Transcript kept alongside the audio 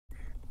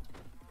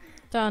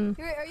Done.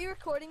 Here, are you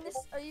recording this?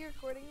 Are you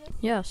recording this?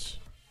 Yes.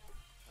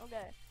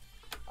 Okay.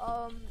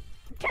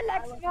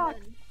 Xbox.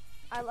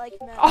 I like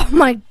men. Oh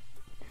my.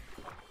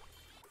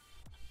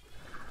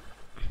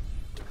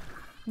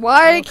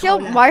 Why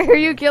are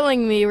you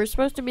killing me? We're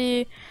supposed to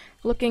be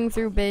looking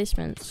through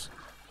basements.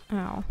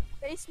 Ow.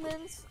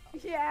 Basements,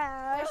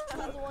 Yeah.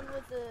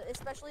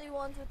 especially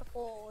ones with the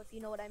pole, if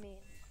you know what I mean.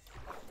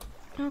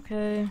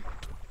 Okay.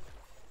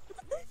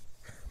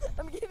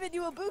 I'm giving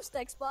you a boost,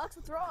 Xbox.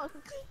 What's wrong?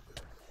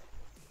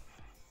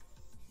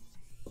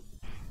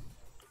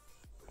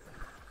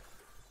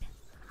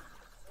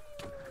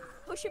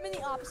 Push him in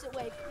the opposite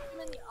way. Push him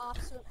in the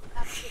opposite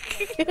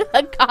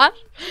way.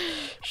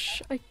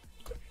 Gosh.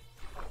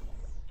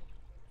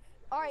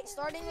 Alright,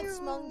 starting with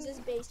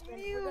Smungs'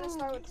 basement. We're gonna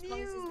start with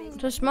Smungs' basement.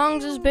 To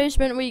Smungs'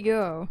 basement we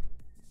go.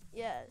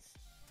 Yes.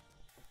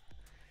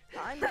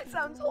 That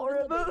sounds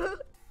horrible.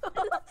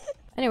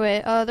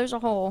 Anyway, there's a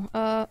hole.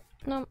 No,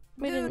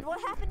 we Dude, didn't. what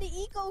happened to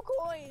Eco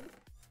Coin?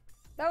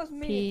 That was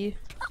me. Pee.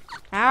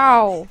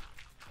 Ow.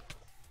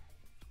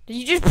 Did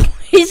you just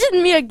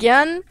poison me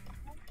again?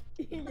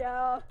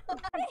 Yeah.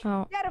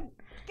 Oh. Get him.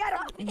 Get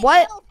him.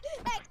 What? Help!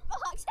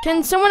 Xbox, Can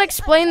help! someone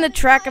explain the I'm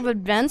track gonna of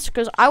events?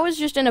 Because I was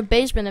just in a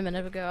basement a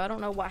minute ago. I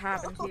don't know what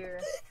happened here.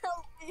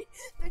 Help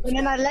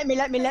me. No, let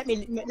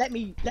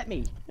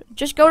me.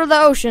 Just go to the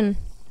ocean.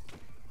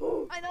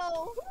 I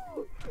know.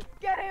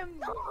 Get him.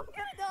 No, I'm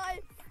gonna die.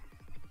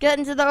 Get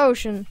into the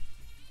ocean.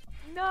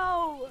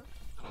 No.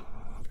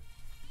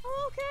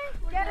 Oh, okay.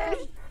 We're Get good.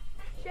 him.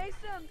 Chase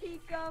him,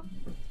 Pika.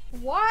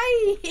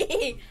 Why?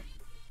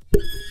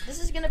 This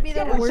is gonna be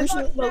the Get him worst.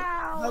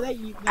 now. No,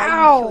 you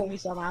Ow. killed me,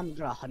 so I'm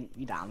gonna hunt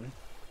you down.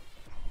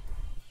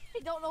 I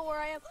don't know where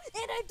I am.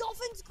 And I'm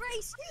Dolphin's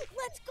Grace.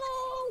 Let's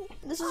go.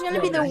 This is gonna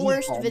be the he's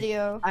worst gone.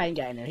 video. I ain't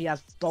getting it. He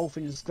has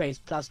Dolphin's Grace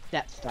plus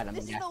Depth Spread. I'm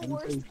This is guessing. the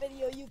worst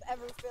video you've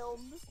ever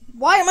filmed.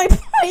 Why am I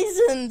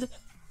poisoned?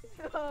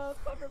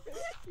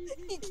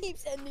 He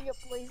keeps ending up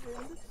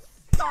poisoned.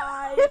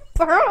 Bye.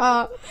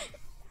 Bruh.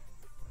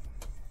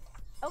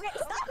 Okay,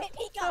 stop it,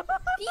 Pika.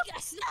 Pika,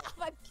 stop.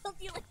 I've killed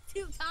you like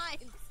 2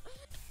 times.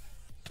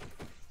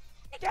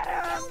 Get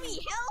Kill him. me,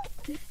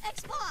 help.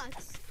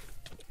 Xbox.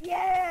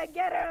 Yeah,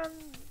 get him.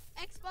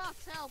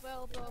 Xbox, help.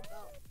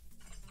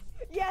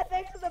 Yeah,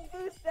 thanks for the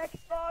boost,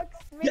 Xbox.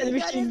 Get the Minigun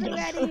machine isn't gun.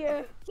 ready.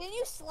 Can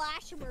you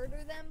slash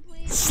murder them,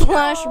 please?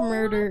 Slash No.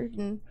 murder.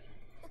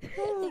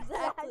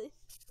 Exactly.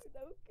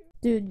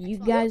 Dude, you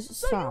guys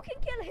So stop. you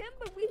can kill him,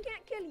 but we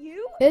can't kill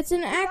you? It's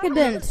an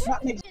accident.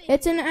 That makes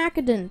It's an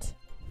accident.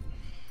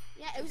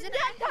 Yeah, it was an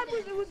That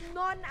accident. was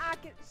not an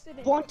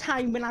accident. one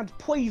time when I had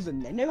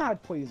poison. They know I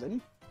had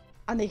poison,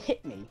 and they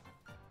hit me.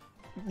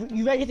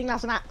 You really think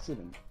that's an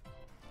accident?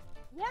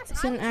 Yes,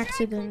 It's I an was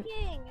accident. drag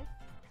clicking.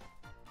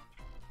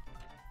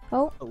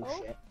 Oh. Oh, Oh.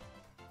 shit.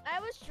 I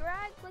was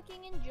drag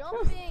clicking and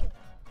jumping.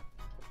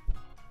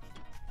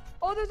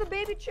 Oh, there's a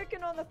baby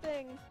chicken on the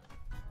thing.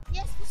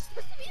 Yes, this is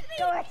supposed to be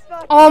Go me.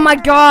 Xbox. Oh my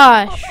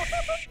gosh.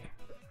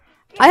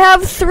 I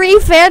have 3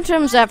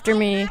 phantoms after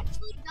me. I'm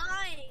actually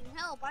dying.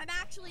 Help, I'm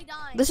actually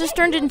dying. This has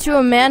turned into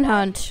a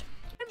manhunt.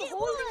 I'm It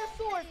holding a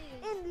sword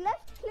was. and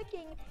left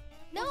clicking.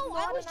 No, was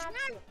I not was an drag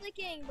accident.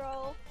 clicking,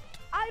 bro.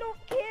 I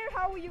don't care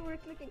how you were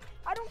clicking.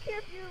 I don't care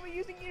if you were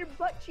using your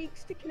butt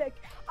cheeks to click.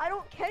 I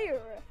don't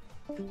care.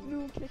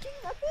 New clicking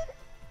method?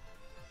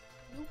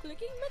 You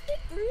clicking method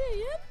 3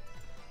 a.m.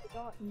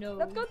 God. No.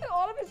 Let's go through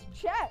all of his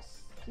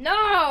chests. No.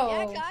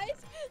 Yeah,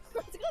 guys.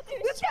 Let's go through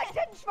You his checked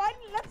chat. it, Schwein.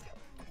 Let's go.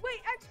 Wait,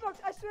 Xbox,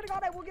 I swear to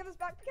God, I will give this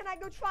back. Can I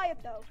go try it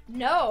though?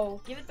 No.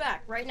 Give it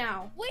back right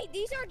now. Wait,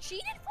 these are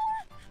cheated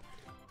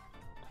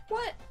for?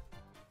 What?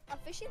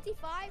 Efficiency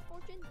 5,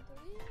 fortune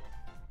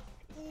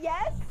 3.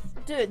 Yes.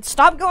 Dude,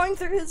 stop going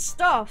through his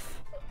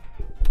stuff.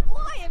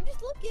 Why? I'm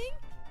just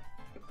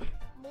looking.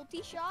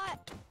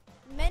 Multi-shot.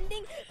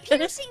 Mending.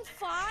 Piercing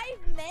 5.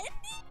 Mending?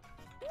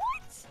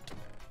 What?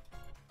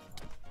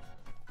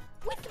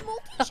 With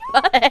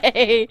multi-shot?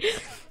 Hey.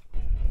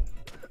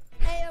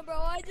 Hey, bro,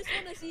 I just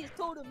want to see his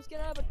totems. Can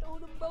I have a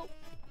totem, bro?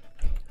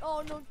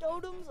 Oh, no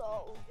totems?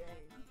 Oh,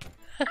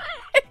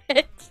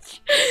 okay.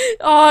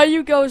 Oh,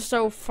 you go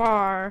so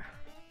far.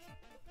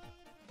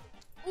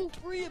 Ooh,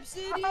 free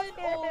obsidian. Okay.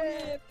 Oh,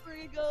 yeah,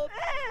 free go.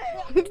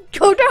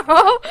 Go down.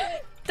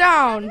 I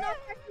Down. had a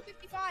knockback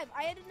 255.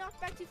 I had a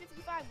knockback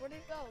 255. Where did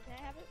it go? Can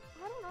I have it?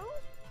 I don't know.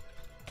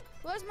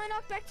 Where's my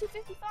knockback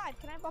 255?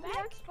 Can I have it Probably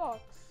back? Xbox.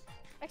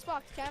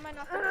 Xbox, can I have my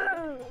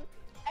knockback?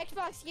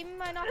 Xbox, give me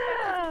my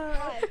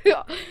knockback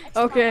 255.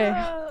 Okay.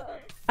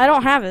 I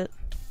don't have it.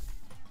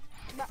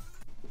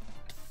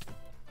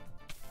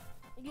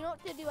 You know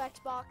what to do,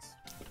 Xbox.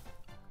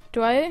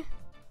 Do I?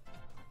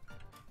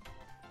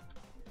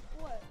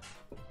 What?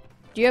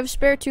 Do you have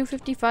spare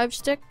 255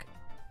 stick?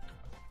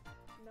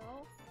 No.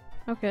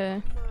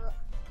 Okay.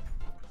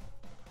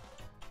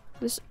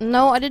 Bruh.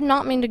 No, I did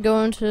not mean to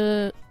go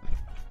into.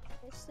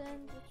 Listen,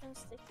 which one's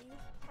sticky?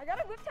 I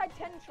got a Whiptide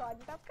 10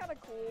 trident. That's kind of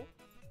cool.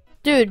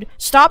 Dude,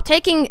 stop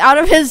taking out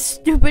of his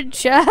stupid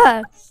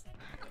chest.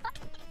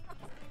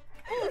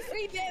 Ooh,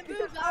 free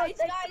bamboo, guys.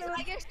 thank Guys, you.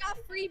 I just got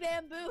free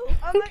bamboo.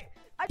 I'm like,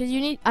 Cause you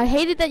need. I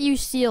hated that you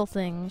steal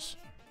things.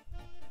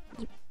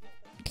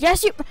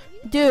 Yes, you.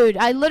 Dude,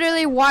 I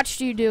literally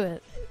watched you do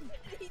it.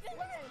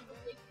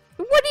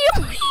 What do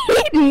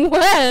you mean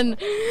when?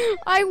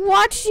 I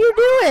watched you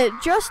do it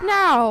just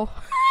now.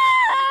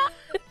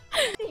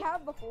 We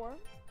have before.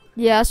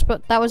 Yes,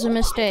 but that was a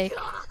mistake.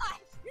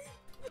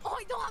 Oh,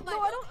 I don't have my. No,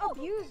 I don't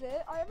abuse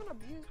it. I haven't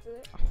abused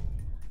it.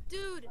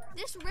 Dude,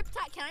 this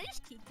Riptide, can I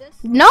just keep this?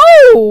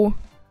 No!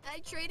 I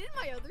traded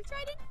my other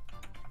trident.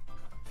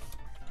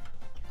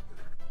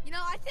 You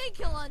know, I think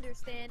he'll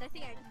understand. I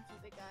think I can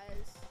keep it,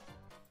 guys.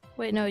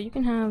 Wait, no, you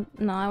can have.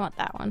 No, I want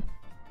that one.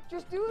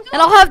 Just do this.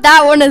 And I'll have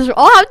that one as well.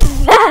 I'll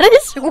have that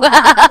as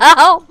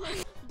well.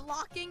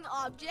 Blocking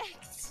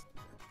objects.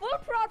 Full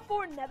prod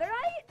for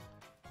netherite?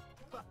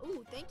 But,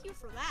 ooh, thank you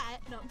for that.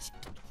 No, I'm just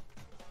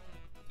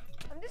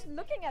I'm just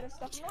looking at his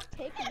stuff. I'm not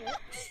taking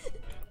it.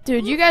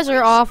 Dude, you guys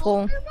are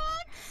awful.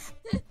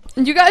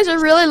 You guys are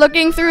really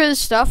looking through his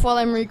stuff while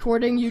I'm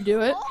recording you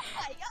do it. Oh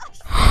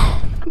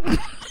my gosh.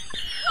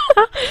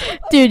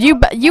 Dude,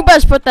 you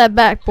best put that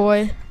back,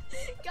 boy.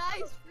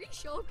 Guys, free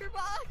shulker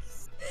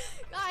box.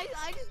 Guys,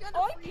 I just got a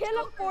I'll free kill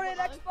him shulker for it,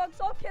 box. Xbox.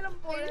 I'll kill him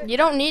for it. You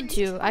don't need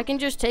to. I can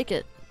just take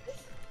it.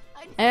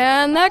 I-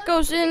 And that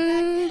goes in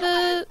I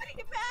the was putting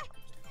it back.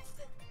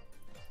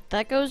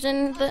 that goes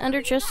in the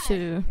under chest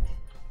too.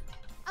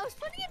 I was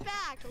putting it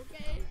back,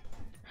 okay?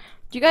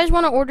 Do you guys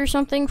want to order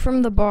something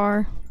from the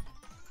bar?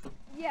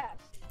 Yes.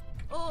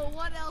 Oh,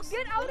 what else?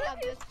 Get do out they of have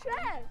his this-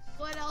 chest.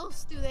 What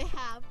else do they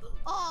have?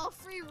 Oh,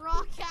 free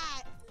raw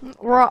cat.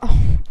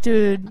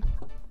 Dude.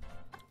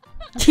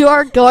 You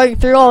are going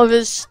through all of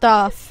his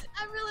stuff.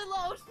 I'm really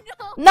low.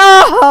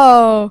 No.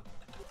 No!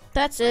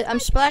 That's it. I'm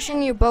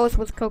splashing you both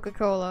with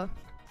Coca-Cola.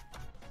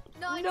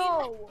 No, I need No,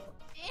 my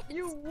pants.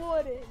 you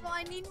wouldn't. No,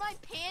 I need my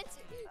pants.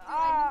 Dude,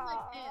 I need my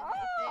pants.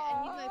 Okay,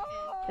 I need my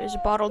pants. There's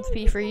a bottled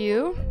pee for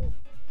you.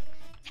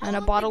 Tell And a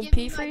them to bottled give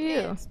me pee for my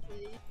you. pants,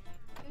 please.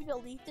 Can we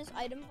delete this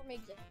item from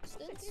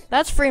existence?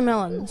 That's free Ooh,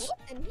 melons.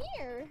 what's in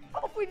here?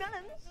 Oh, free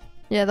melons.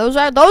 Yeah, those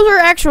are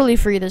actually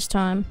free this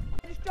time.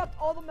 I just dropped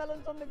all the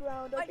melons on the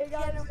ground. Okay,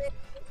 guys. Generate-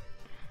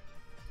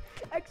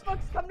 Xbox,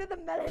 come to the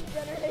melon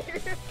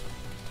generator.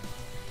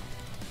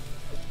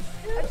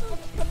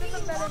 Xbox, come to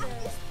the melon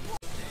area.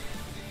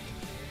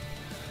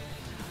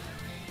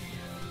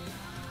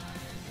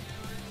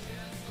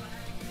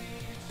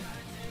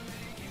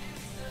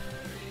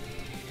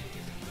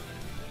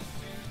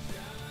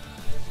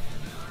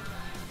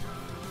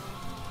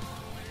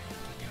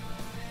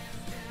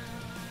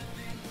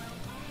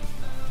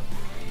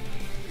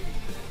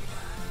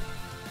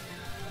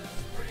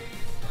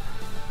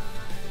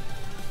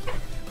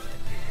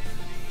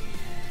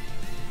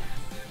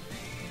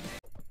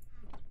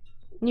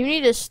 You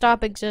need to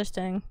stop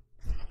existing.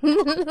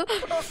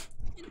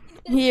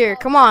 Here,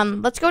 come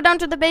on. Let's go down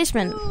to the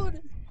basement.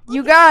 Dude,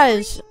 You look at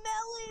guys. free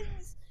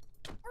melons.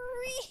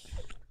 Free.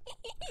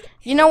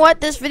 You know what?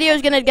 This video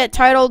is gonna get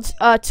titled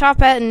Top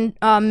Hat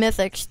and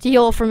Mythic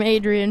Steal from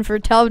Adrian for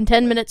 10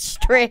 minutes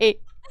straight.